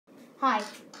Hi.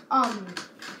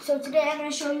 So today I'm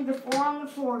going to show you the 4 on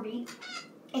the 4 beat.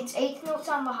 It's 1/8 notes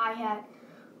on the hi-hat,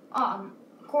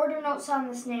 quarter notes on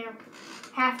the snare,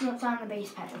 half notes on the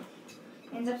bass pedal.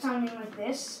 It ends up sounding like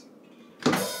this.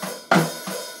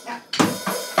 Yeah.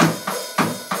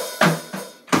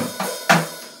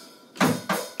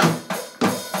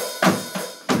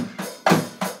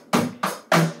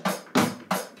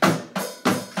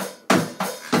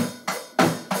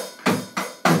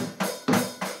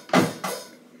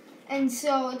 And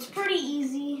so it's pretty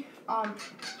easy.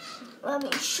 Let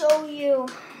me show you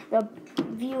the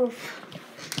view of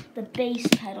the bass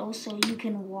pedal so you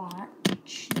can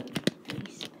watch the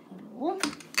bass pedal.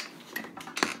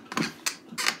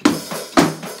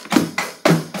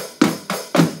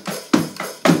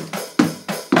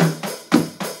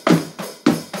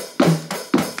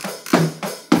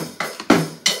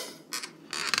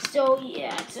 So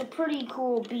yeah, it's a pretty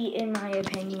cool beat in my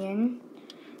opinion.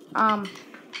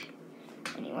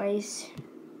 Anyways,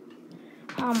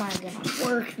 how am I gonna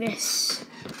work this?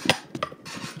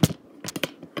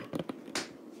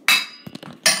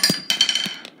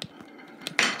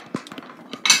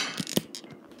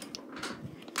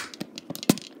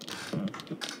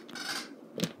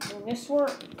 Will this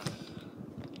work?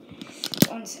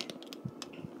 One second.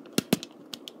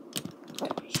 I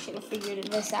should have figured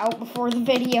this out before the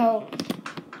video.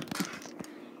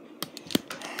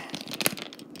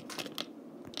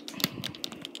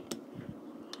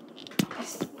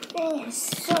 This thing is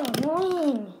so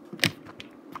annoying.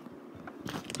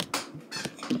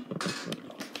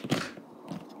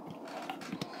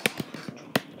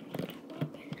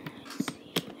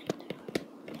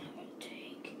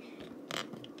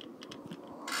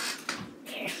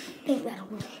 There, I think that'll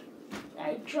work.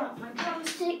 I dropped my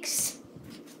drumsticks.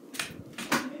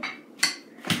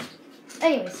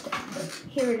 Anyways,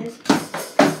 here it is.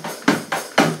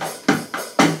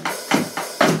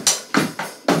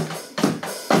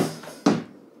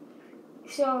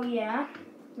 So yeah,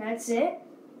 that's it.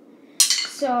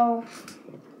 So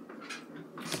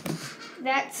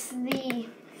that's the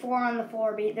 4 on the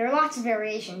 4 beat. There are lots of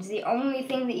variations. The only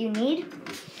thing that you need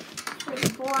for the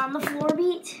 4 on the 4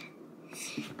 beat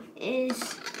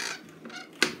is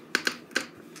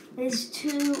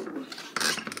to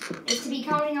be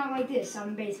counting out like this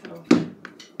on the bass pedal.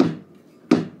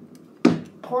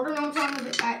 Quarter notes on the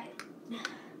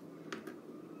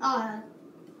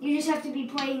you just have to be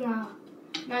playing a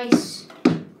nice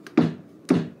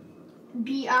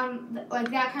beat on,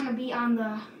 like that kind of beat on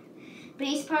the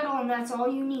bass pedal, and that's all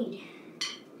you need.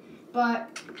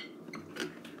 But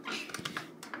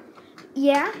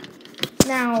yeah,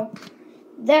 now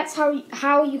that's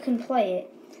how you can play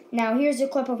it. Now here's a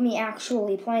clip of me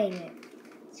actually playing it.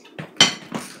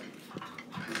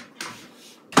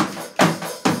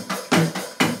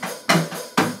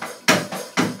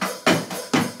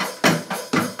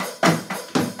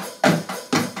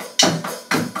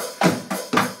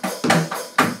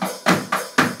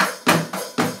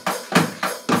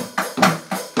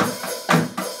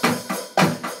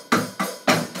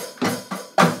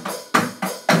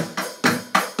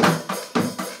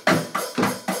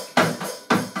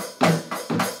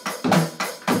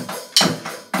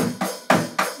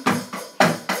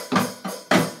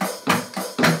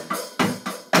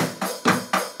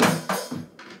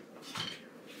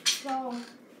 So,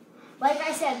 like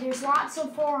I said, there's lots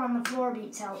of 4 on the 4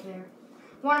 beats out there.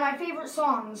 One of my favorite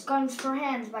songs, Guns for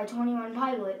Hands by 21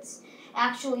 Pilots,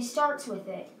 actually starts with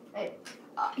it.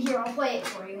 Here, I'll play it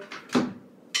for you.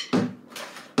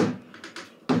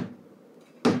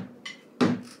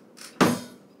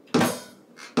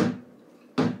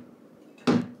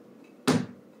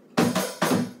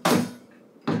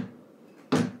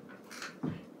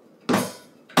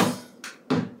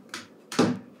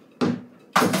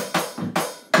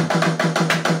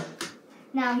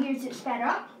 Now here's it sped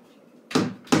up.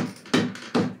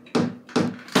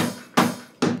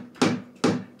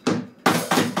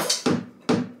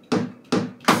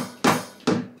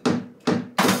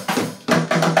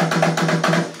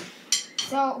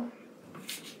 So,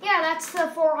 yeah, that's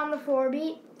the 4 on the 4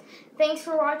 beat. Thanks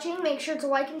for watching. Make sure to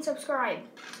like and subscribe.